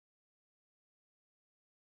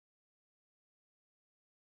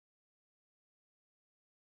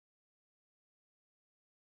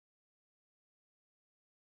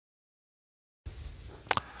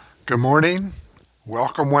Good morning.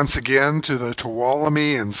 Welcome once again to the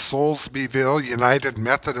Tuolumne-Soulsbyville United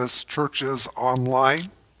Methodist Churches online.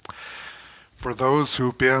 For those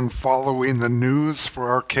who've been following the news for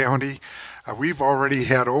our county, we've already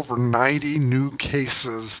had over 90 new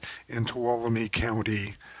cases in Tuolumne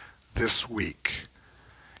County this week.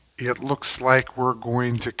 It looks like we're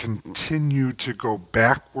going to continue to go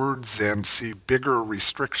backwards and see bigger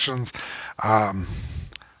restrictions.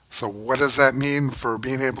 So what does that mean for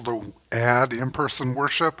being able to add in-person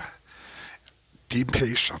worship? Be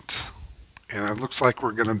patient. And it looks like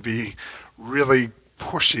we're going to be really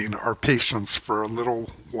pushing our patience for a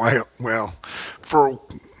little while, for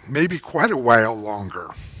maybe quite a while longer.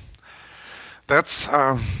 That's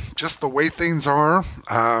just the way things are.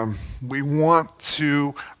 We want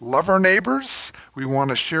to love our neighbors. We want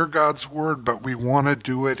to share God's word, but we want to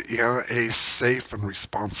do it in a safe and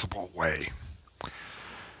responsible way.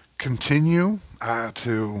 Continue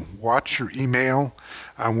to watch your email.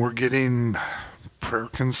 We're getting prayer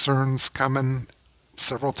concerns coming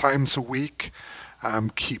several times a week.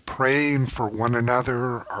 Keep praying for one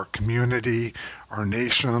another, our community, our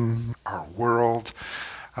nation, our world.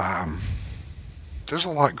 There's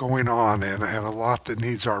a lot going on and a lot that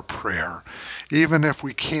needs our prayer. Even if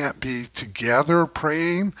we can't be together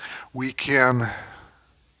praying, we can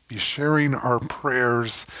be sharing our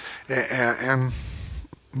prayers and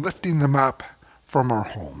lifting them up from our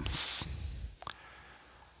homes.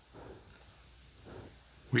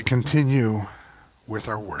 We continue with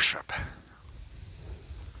our worship.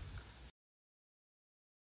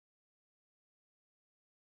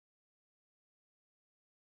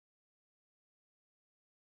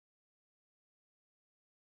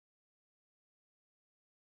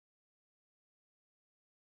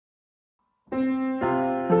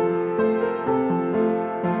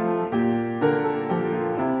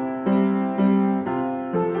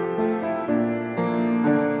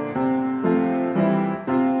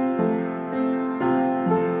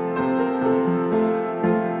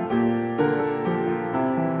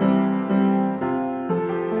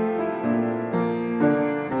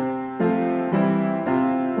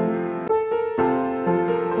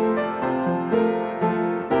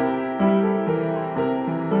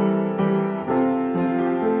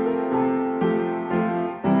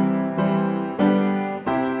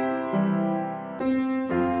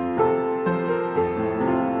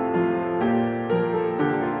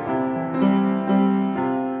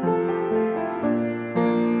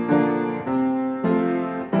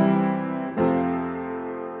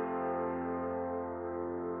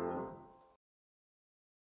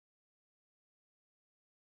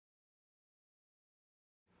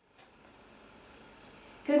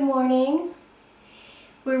 Good morning.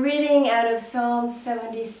 We're reading out of Psalm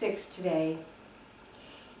 76 today.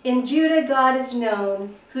 In Judah God is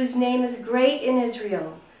known, whose name is great in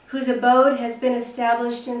Israel, whose abode has been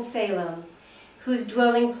established in Salem, whose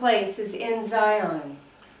dwelling place is in Zion.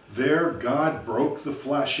 There God broke the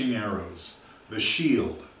flashing arrows, the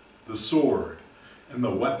shield, the sword, and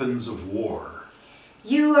the weapons of war.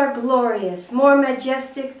 You are glorious, more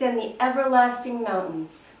majestic than the everlasting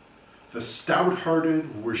mountains. The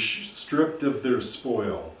stout-hearted were stripped of their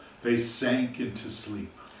spoil. They sank into sleep.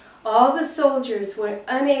 All the soldiers were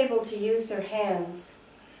unable to use their hands.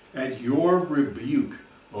 At your rebuke,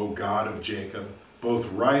 O God of Jacob,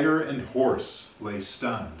 both rider and horse lay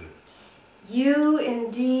stunned. You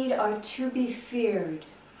indeed are to be feared.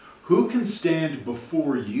 Who can stand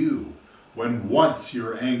before you when once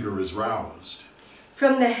your anger is roused?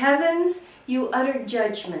 From the heavens you uttered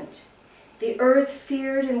judgment. The earth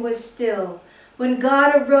feared and was still, when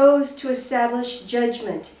God arose to establish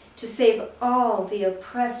judgment, to save all the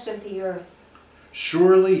oppressed of the earth.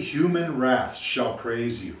 Surely human wrath shall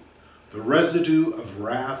praise you. The residue of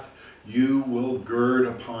wrath you will gird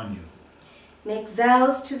upon you. Make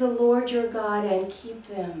vows to the Lord your God and keep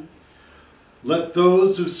them. Let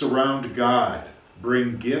those who surround God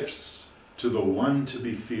bring gifts to the one to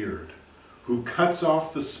be feared, who cuts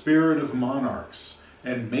off the spirit of monarchs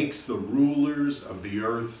and makes the rulers of the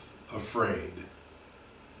earth afraid.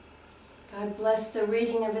 God bless the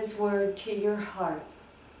reading of his word to your heart.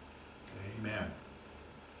 Amen.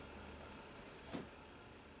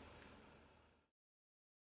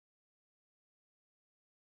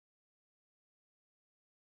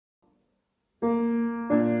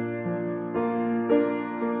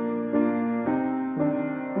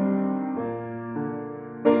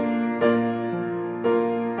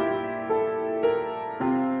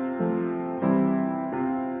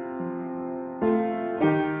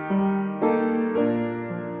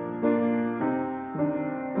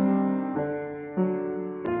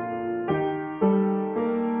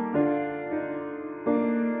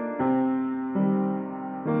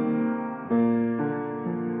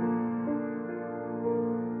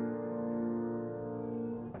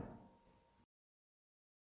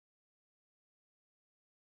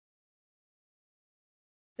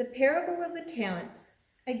 parable of the talents.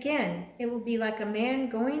 Again, it will be like a man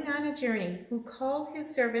going on a journey who called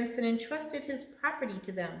his servants and entrusted his property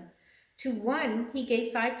to them. To one he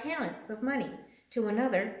gave 5 talents of money, to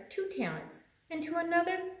another 2 talents, and to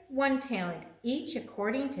another 1 talent, each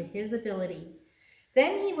according to his ability.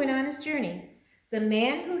 Then he went on his journey. The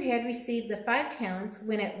man who had received the 5 talents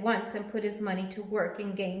went at once and put his money to work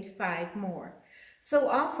and gained 5 more. So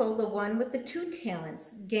also the one with the 2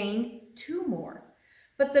 talents gained 2 more.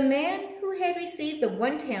 But the man who had received the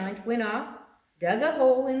 1 talent went off, dug a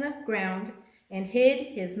hole in the ground, and hid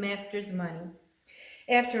his master's money.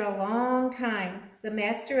 After a long time, the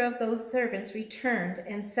master of those servants returned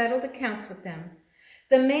and settled accounts with them.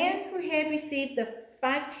 The man who had received the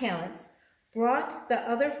 5 talents brought the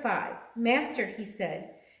other 5. Master, he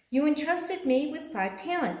said, you entrusted me with 5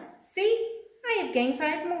 talents. See, I have gained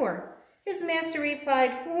 5 more. His master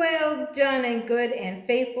replied, well done and good and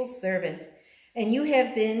faithful servant. And you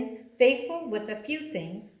have been faithful with a few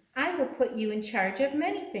things. I will put you in charge of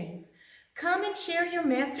many things. Come and share your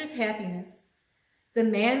master's happiness. The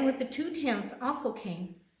man with the 2 talents also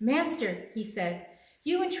came. Master, he said,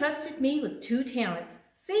 you entrusted me with 2 talents.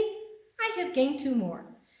 See, I have gained 2 more.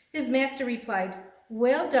 His master replied,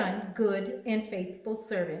 well done, good and faithful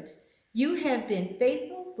servant. You have been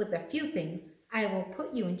faithful with a few things. I will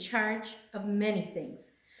put you in charge of many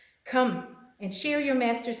things. Come and share your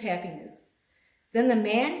master's happiness. Then the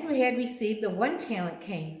man who had received the 1 talent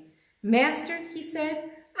came. Master, he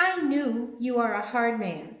said, I knew you are a hard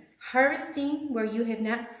man, harvesting where you have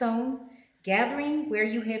not sown, gathering where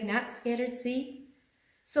you have not scattered seed.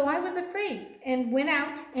 So I was afraid and went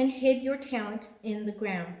out and hid your talent in the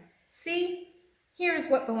ground. See, here is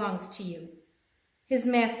what belongs to you. His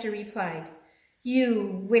master replied,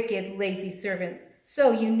 you wicked, lazy servant.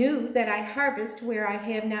 So you knew that I harvest where I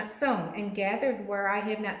have not sown and gathered where I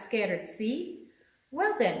have not scattered seed?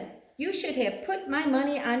 Well then, you should have put my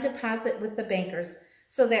money on deposit with the bankers,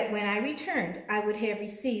 so that when I returned, I would have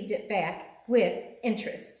received it back with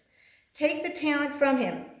interest. Take the talent from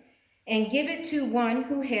him and give it to one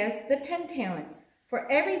who has the 10 talents. For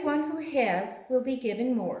everyone who has will be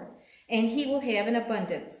given more, and he will have an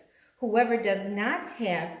abundance. Whoever does not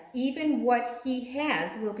have, even what he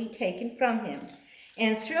has will be taken from him.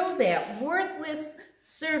 And throw that worthless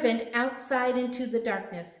servant outside into the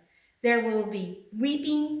darkness. There will be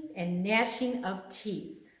weeping and gnashing of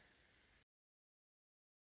teeth.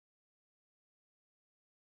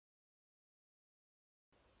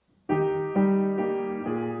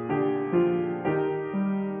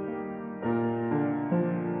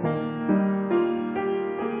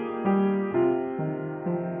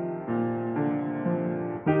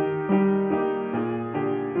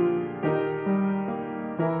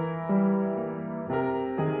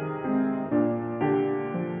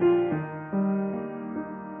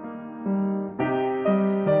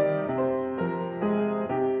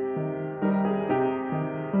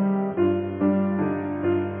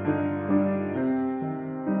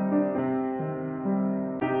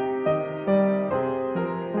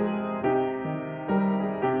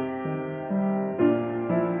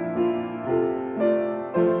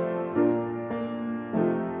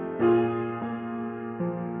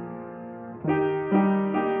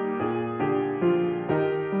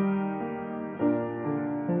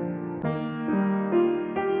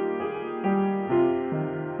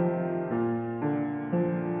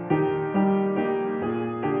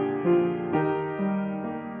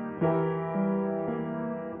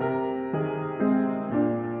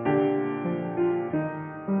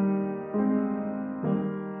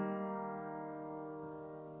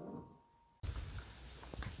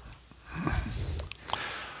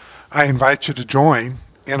 I invite you to join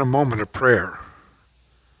in a moment of prayer.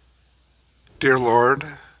 Dear Lord,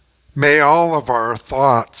 may all of our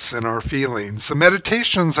thoughts and our feelings, the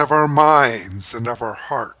meditations of our minds and of our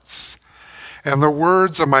hearts, and the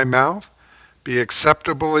words of my mouth be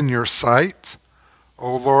acceptable in your sight,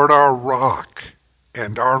 O Lord, our rock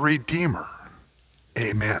and our Redeemer.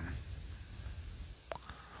 Amen.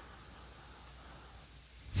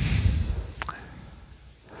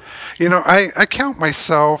 You know, I count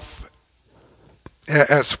myself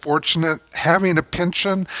as fortunate having a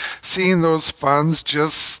pension, seeing those funds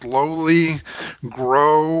just slowly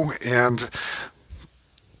grow and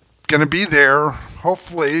going to be there.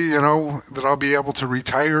 Hopefully, you know, that I'll be able to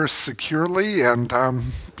retire securely and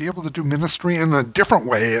be able to do ministry in a different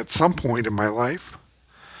way at some point in my life.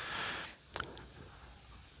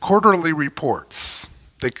 Quarterly reports.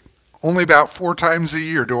 Only about 4 times a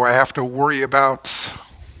year do I have to worry about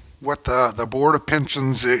what the Board of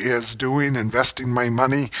Pensions is doing, investing my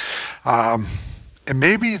money. And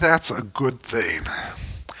maybe that's a good thing.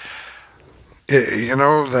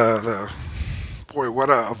 Boy, what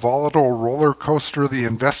a volatile roller coaster the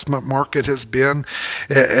investment market has been.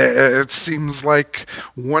 It seems like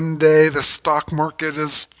one day the stock market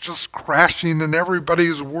is just crashing and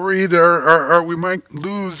everybody's worried or we might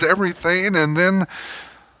lose everything. And then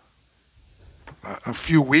a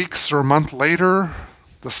few weeks or a month later,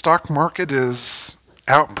 the stock market is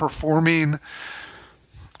outperforming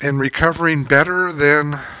and recovering better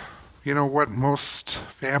than, what most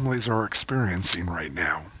families are experiencing right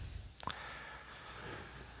now.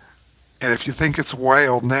 And if you think it's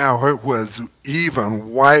wild now, it was even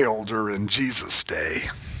wilder in Jesus' day.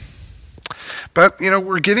 But,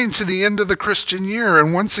 we're getting to the end of the Christian year,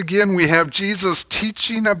 and once again we have Jesus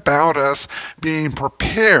teaching about us being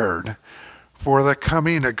prepared for the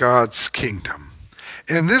coming of God's kingdom.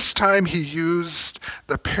 And this time he used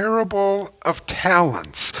the parable of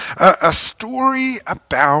talents, a story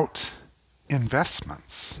about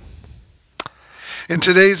investments. In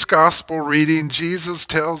today's gospel reading, Jesus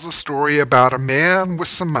tells a story about a man with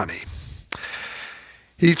some money.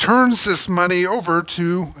 He turns this money over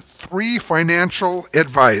to 3 financial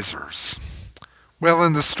advisors. Well,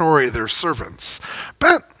 in the story, they're servants.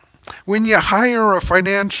 But when you hire a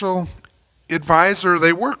financial advisor,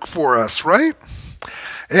 they work for us, right?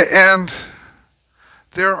 And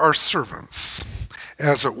there are servants,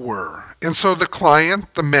 as it were. And so the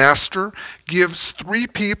client, the master, gives 3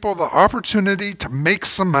 people the opportunity to make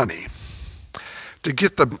some money, to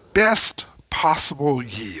get the best possible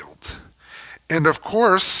yield. And of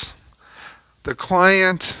course, the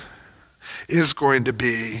client is going to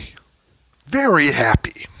be very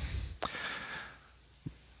happy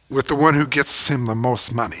with the one who gets him the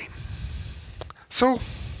most money. So,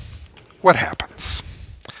 what happens?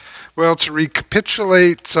 Well, to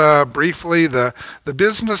recapitulate briefly, the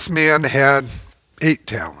businessman had 8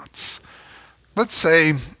 talents. Let's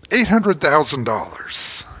say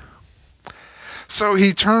 $800,000. So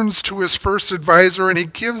he turns to his first advisor and he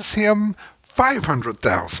gives him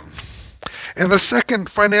 $500,000. And the second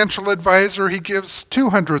financial advisor, he gives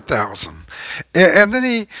 $200,000. And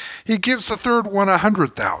then he gives the third one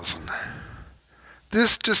 $100,000.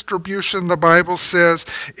 This distribution, the Bible says,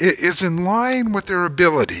 is in line with their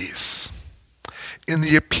abilities. In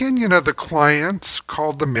the opinion of the client,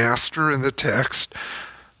 called the master in the text,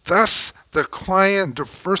 thus the client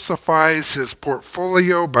diversifies his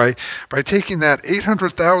portfolio by taking that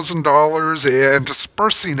 $800,000 and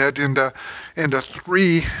dispersing it into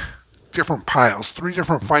 3 different piles, 3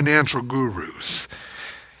 different financial gurus.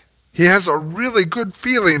 He has a really good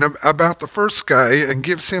feeling about the first guy and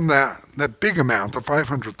gives him that big amount, the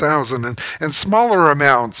 $500,000, and smaller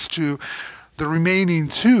amounts to the remaining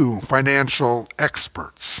 2 financial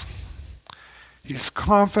experts. He's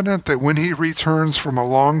confident that when he returns from a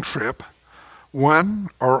long trip, one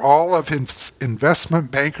or all of his investment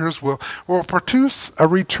bankers will produce a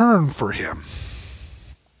return for him.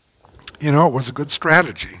 It was a good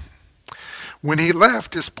strategy. When he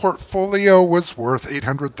left, his portfolio was worth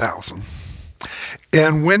 $800,000.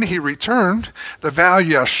 And when he returned, the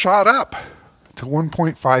value shot up to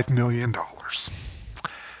 $1.5 million.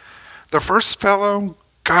 The first fellow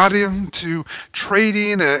got into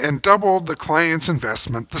trading and doubled the client's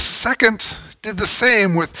investment. The second did the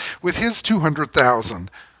same with his $200,000.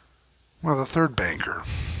 Well, the third banker,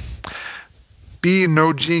 being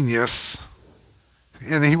no genius,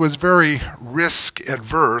 and he was very risk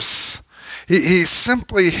adverse, he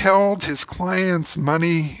simply held his client's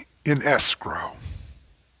money in escrow.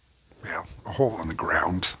 Well, a hole in the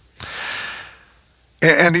ground.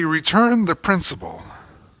 And he returned the principal.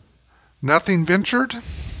 Nothing ventured,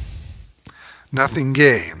 nothing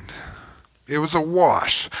gained. It was a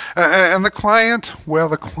wash. And the client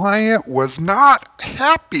was not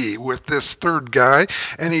happy with this third guy,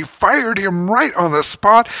 and he fired him right on the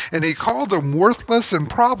spot, and he called him worthless and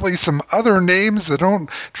probably some other names that don't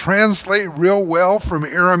translate real well from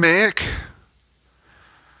Aramaic.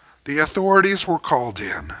 The authorities were called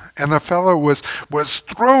in, and the fellow was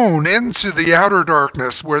thrown into the outer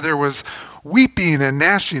darkness where there was weeping and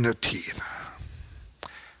gnashing of teeth.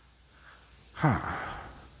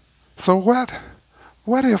 So what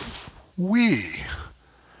if we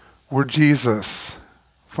were Jesus'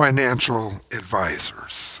 financial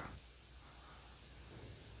advisors?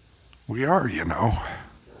 We are,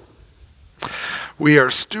 We are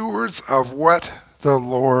stewards of what the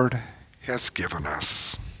Lord has given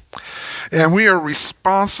us. And we are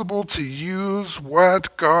responsible to use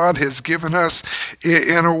what God has given us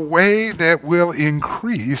in a way that will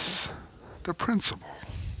increase the principle.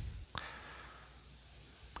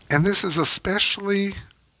 And this is especially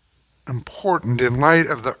important in light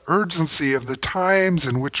of the urgency of the times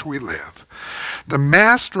in which we live. The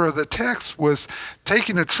master of the text was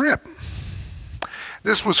taking a trip.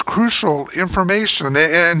 This was crucial information,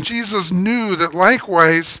 and Jesus knew that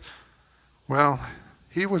likewise, well,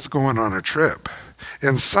 he was going on a trip.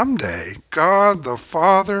 And someday, God the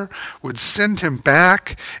Father would send him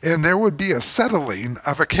back, and there would be a settling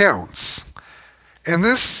of accounts. And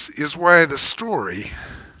this is why the story,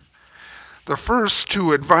 the first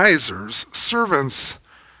two advisors, servants,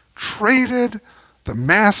 traded the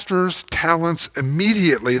master's talents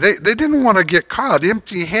immediately. They didn't want to get caught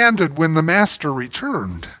empty-handed when the master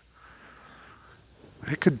returned.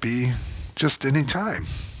 It could be just any time.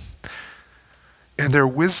 And their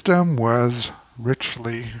wisdom was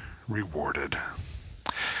richly rewarded.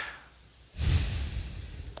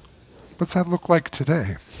 What's that look like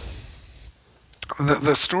today?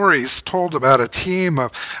 The stories told about a team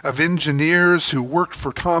of engineers who worked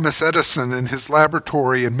for Thomas Edison in his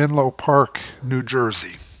laboratory in Menlo Park, New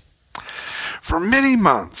Jersey. For many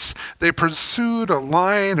months, they pursued a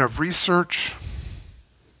line of research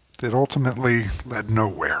that ultimately led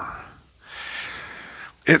nowhere.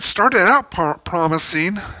 It started out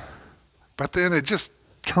promising, but then it just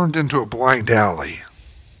turned into a blind alley.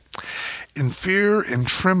 In fear and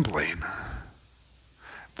trembling,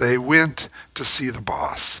 they went to see the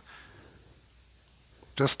boss,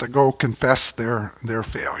 just to go confess their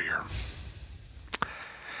failure.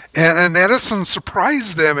 And Edison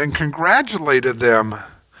surprised them and congratulated them.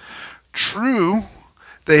 True,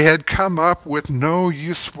 they had come up with no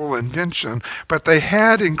useful invention, but they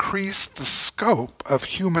had increased the scope of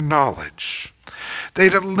human knowledge.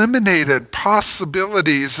 They'd eliminated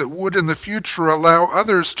possibilities that would in the future allow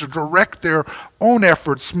others to direct their own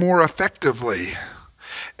efforts more effectively.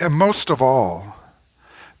 And most of all,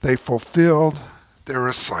 they fulfilled their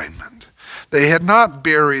assignment. They had not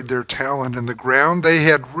buried their talent in the ground. They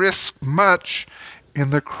had risked much in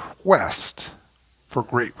the quest for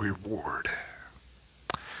great reward.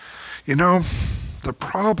 You know, the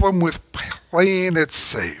problem with playing it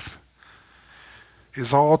safe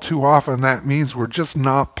is all too often that means we're just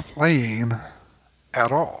not playing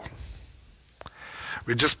at all.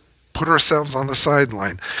 We just put ourselves on the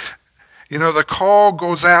sideline. You know, the call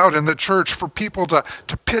goes out in the church for people to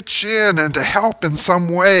pitch in and to help in some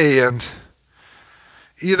way, and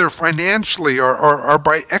either financially or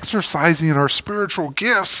by exercising our spiritual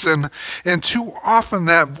gifts. And too often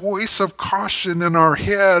that voice of caution in our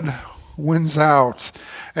head wins out,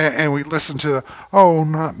 and we listen to, oh,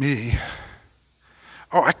 not me.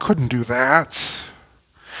 Oh, I couldn't do that.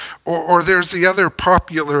 Or there's the other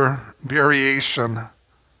popular variation,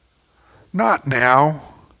 not now.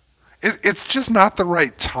 It's just not the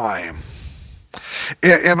right time.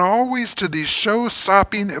 And always to these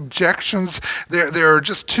show-stopping objections, there are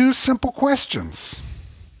just two simple questions.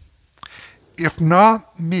 If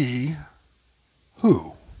not me,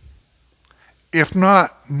 who? If not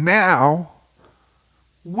now,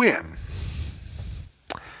 when?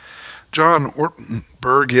 John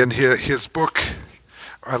Ortberg, in his book,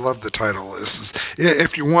 I love the title of this, is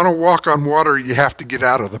If You Want to Walk on Water, You Have to Get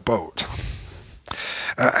Out of the Boat.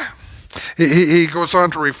 He goes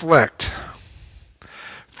on to reflect.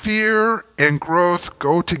 Fear and growth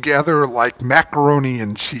go together like macaroni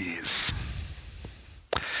and cheese.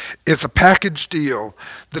 It's a package deal.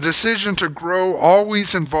 The decision to grow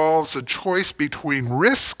always involves a choice between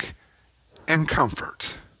risk and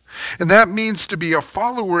comfort. And that means to be a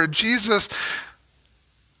follower of Jesus,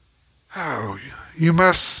 you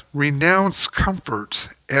must renounce comfort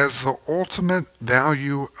as the ultimate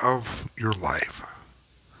value of your life.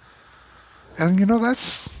 And, you know, that's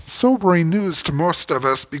sobering news to most of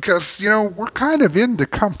us because, you know, we're kind of into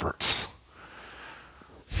comfort.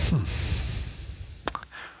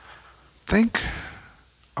 Think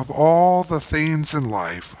of all the things in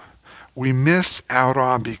life we miss out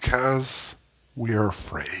on because we are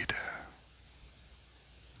afraid.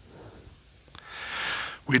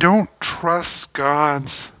 We don't trust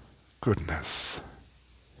God's goodness,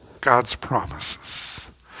 God's promises.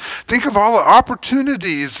 Think of all the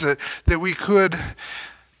opportunities that we could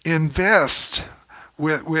invest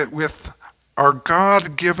with our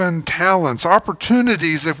God-given talents,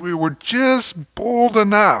 opportunities if we were just bold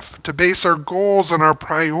enough to base our goals and our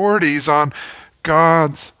priorities on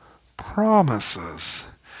God's promises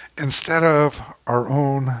instead of our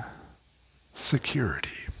own security.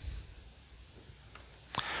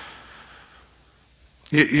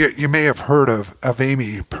 You may have heard of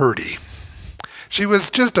Amy Purdy. She was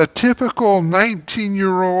just a typical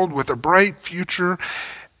 19-year-old with a bright future,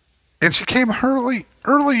 and she came early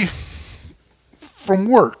from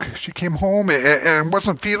work. She came home and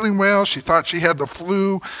wasn't feeling well. She thought she had the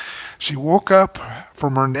flu. She woke up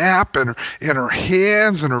from her nap, and her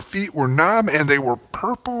hands and her feet were numb, and they were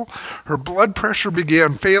purple. Her blood pressure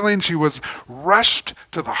began failing. She was rushed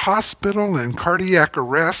to the hospital in cardiac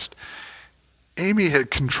arrest. Amy had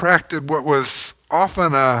contracted what was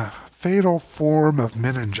often a fatal form of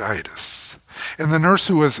meningitis. And the nurse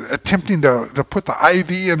who was attempting to put the IV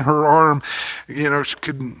in her arm, she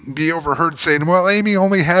could be overheard saying, "Well, Amy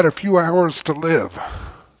only had a few hours to live."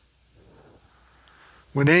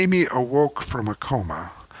 When Amy awoke from a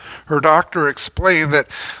coma, her doctor explained that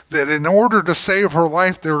in order to save her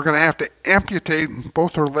life, they were going to have to amputate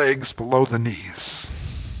both her legs below the knees.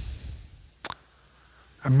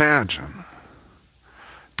 Imagine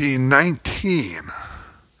being 19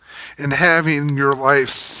 and having your life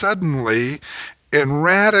suddenly and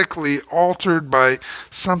radically altered by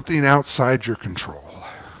something outside your control.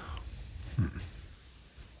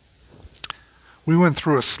 We went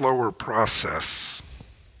through a slower process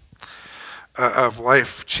of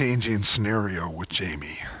life-changing scenario with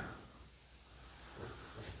Jamie.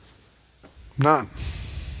 Not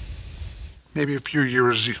maybe a few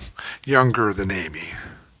years younger than Amy.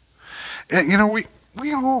 And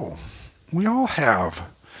we all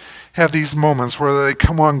have these moments where they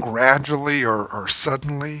come on gradually or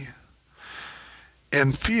suddenly.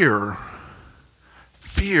 And fear,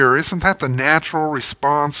 isn't that the natural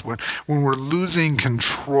response when we're losing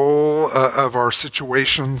control of our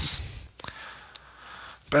situations?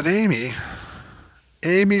 But Amy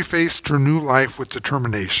faced her new life with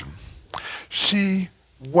determination. She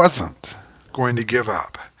wasn't going to give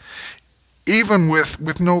up, even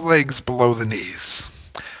with no legs below the knees.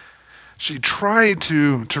 She tried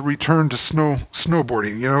to return to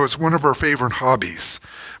snowboarding. It's one of her favorite hobbies.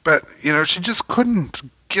 But, she just couldn't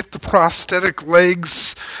get the prosthetic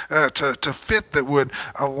legs to fit that would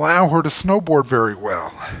allow her to snowboard very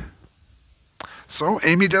well. So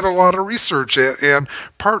Amy did a lot of research and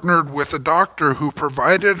partnered with a doctor who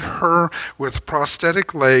provided her with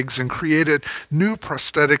prosthetic legs and created new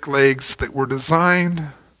prosthetic legs that were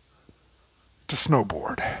designed to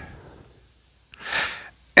snowboard.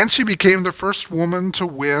 And she became the first woman to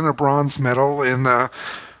win a bronze medal in the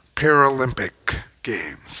Paralympic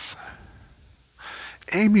Games.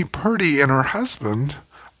 Amy Purdy and her husband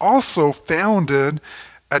also founded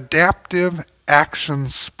Adaptive Action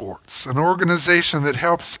Sports, an organization that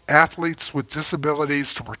helps athletes with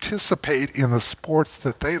disabilities to participate in the sports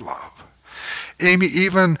that they love. Amy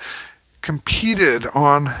even competed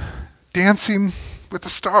on Dancing with the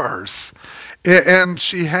Stars, and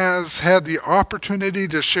she has had the opportunity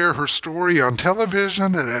to share her story on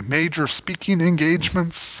television and at major speaking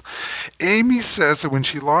engagements. Amy says that when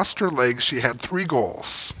she lost her legs, she had 3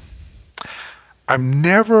 goals. I'm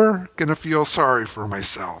never going to feel sorry for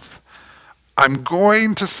myself. I'm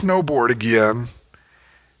going to snowboard again,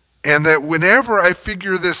 and that whenever I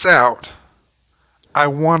figure this out, I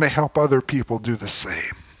want to help other people do the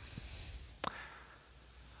same.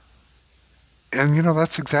 And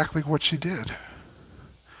that's exactly what she did.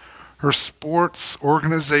 Her sports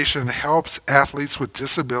organization helps athletes with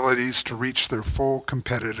disabilities to reach their full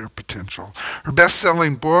competitive potential. Her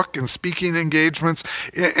best-selling book and speaking engagements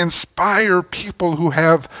inspire people who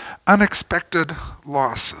have unexpected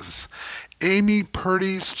losses. Amy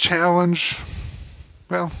Purdy's challenge,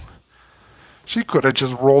 well, she could have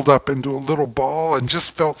just rolled up into a little ball and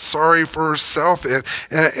just felt sorry for herself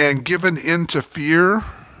and given in to fear,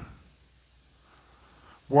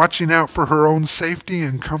 watching out for her own safety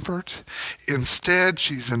and comfort. Instead,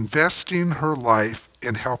 she's investing her life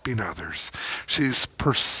in helping others. She's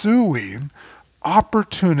pursuing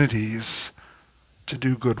opportunities to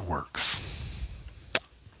do good works.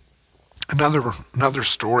 Another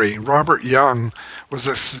story. Robert Young was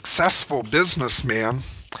a successful businessman.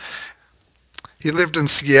 He lived in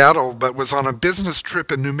Seattle, but was on a business trip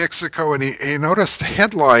in New Mexico, and he noticed a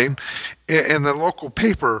headline in the local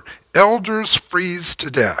paper, "Elders Freeze to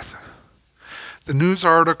Death." The news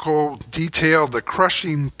article detailed the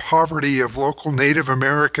crushing poverty of local Native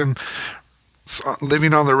Americans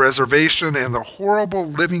living on the reservation and the horrible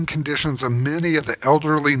living conditions of many of the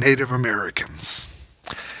elderly Native Americans.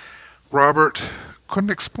 Robert couldn't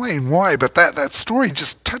explain why, but that story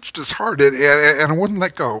just touched his heart and it wouldn't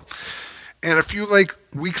let go. And a few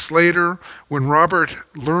weeks later, when Robert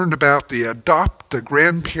learned about the Adopt a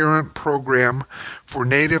Grandparent program for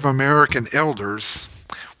Native American elders,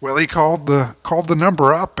 well, he called the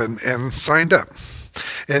number up and signed up.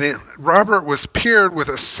 And Robert was paired with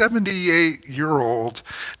a 78-year-old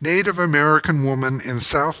Native American woman in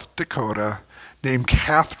South Dakota named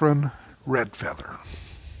Catherine Redfeather.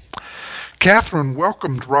 Catherine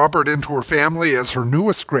welcomed Robert into her family as her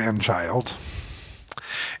newest grandchild.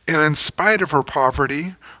 And in spite of her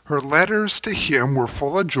poverty, her letters to him were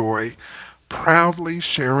full of joy, proudly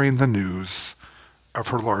sharing the news of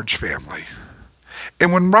her large family.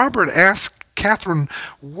 And when Robert asked Catherine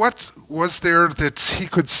what was there that he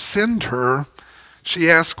could send her, she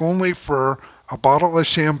asked only for a bottle of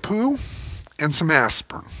shampoo and some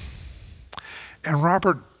aspirin. And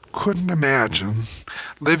Robert couldn't imagine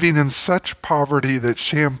living in such poverty that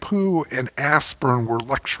shampoo and aspirin were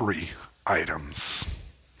luxury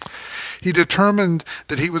items. He determined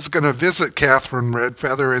that he was going to visit Catherine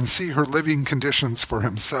Redfeather and see her living conditions for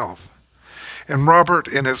himself. And Robert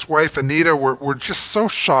and his wife Anita were just so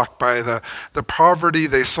shocked by the poverty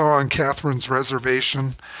they saw on Catherine's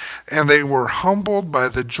reservation, and they were humbled by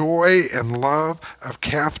the joy and love of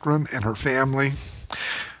Catherine and her family.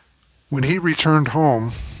 When he returned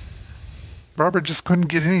home, Robert just couldn't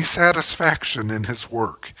get any satisfaction in his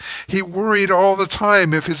work. He worried all the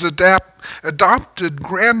time if his adopted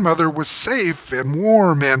grandmother was safe and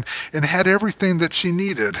warm and had everything that she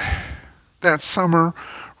needed. That summer,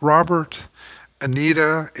 Robert,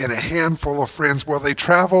 Anita, and a handful of friends, they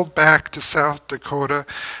traveled back to South Dakota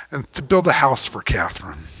and to build a house for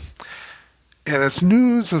Catherine. And as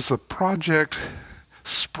news as the project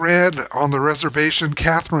spread on the reservation,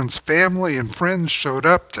 Catherine's family and friends showed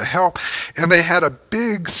up to help, and they had a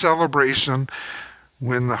big celebration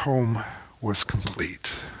when the home was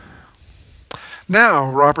complete. Now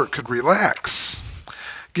Robert could relax,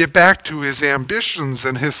 get back to his ambitions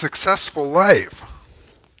and his successful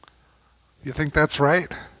life. You think that's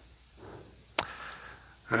right?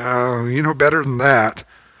 You know better than that.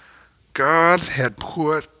 God had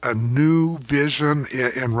put a new vision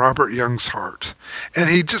in Robert Young's heart, and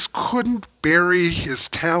he just couldn't bury his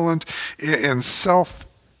talent in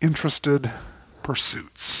self-interested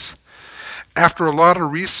pursuits. After a lot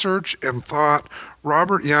of research and thought,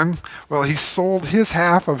 Robert Young, he sold his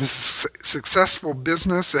half of his successful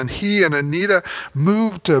business, and he and Anita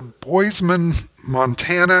moved to Bozeman,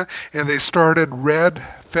 Montana, and they started Red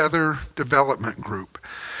Feather Development Group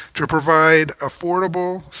to provide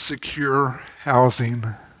affordable, secure housing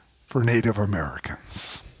for Native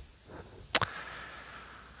Americans.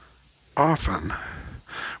 Often,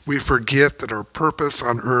 we forget that our purpose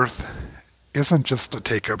on earth isn't just to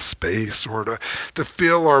take up space or to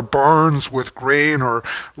fill our barns with grain or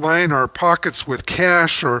line our pockets with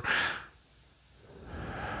cash or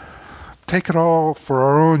take it all for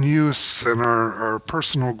our own use and our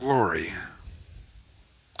personal glory.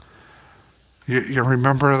 You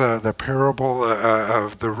remember the parable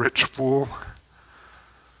of the rich fool?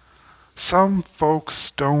 Some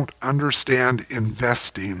folks don't understand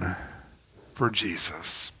investing for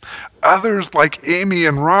Jesus. Others, like Amy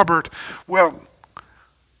and Robert,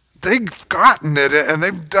 they've gotten it and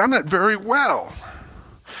they've done it very well.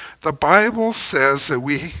 The Bible says that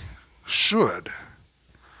we should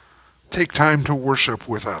take time to worship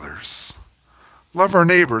with others. Love our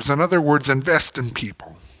neighbors. In other words, invest in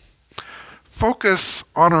people. Focus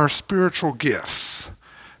on our spiritual gifts.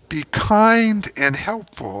 Be kind and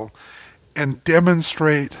helpful and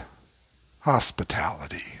demonstrate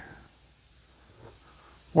hospitality.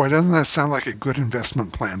 Boy, doesn't that sound like a good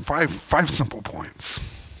investment plan? Five simple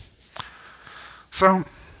points. So,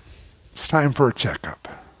 it's time for a checkup.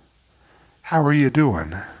 How are you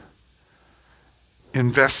doing?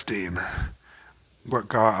 Investing what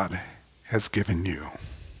God has given you.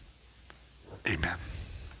 Amen.